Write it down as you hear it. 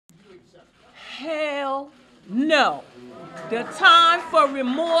Hell no. The time for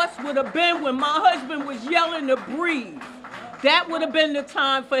remorse would have been when my husband was yelling to breathe. That would have been the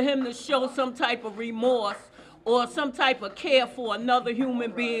time for him to show some type of remorse or some type of care for another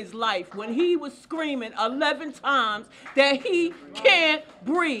human being's life when he was screaming 11 times that he can't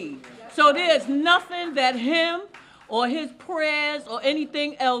breathe. So there's nothing that him or his prayers or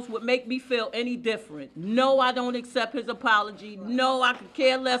anything else would make me feel any different. No, I don't accept his apology. No, I could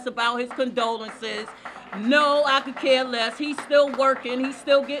care less about his condolences. No, I could care less. He's still working. He's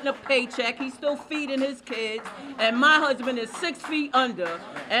still getting a paycheck. He's still feeding his kids. And my husband is 6 feet under.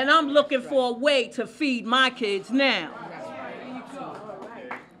 And I'm looking for a way to feed my kids now.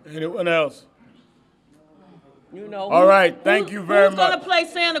 Anyone else? You know, all right, thank you very much. Who's going to play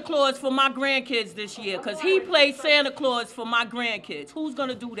Santa Claus for my grandkids this year? Because he played Santa Claus for my grandkids. Who's going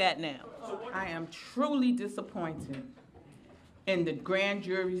to do that now? I am truly disappointed in the grand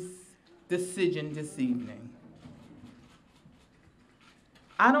jury's decision this evening.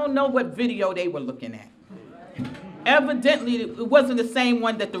 I don't know what video they were looking at. Evidently, it wasn't the same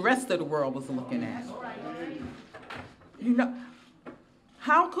one that the rest of the world was looking at. You know,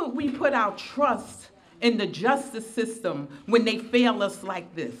 how could we put our trust in the justice system when they fail us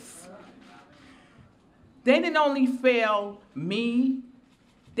like this? They didn't only fail me,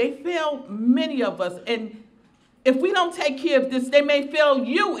 they failed many of us. And if we don't take care of this, they may fail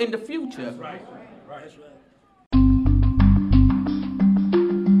you in the future. That's right. That's right.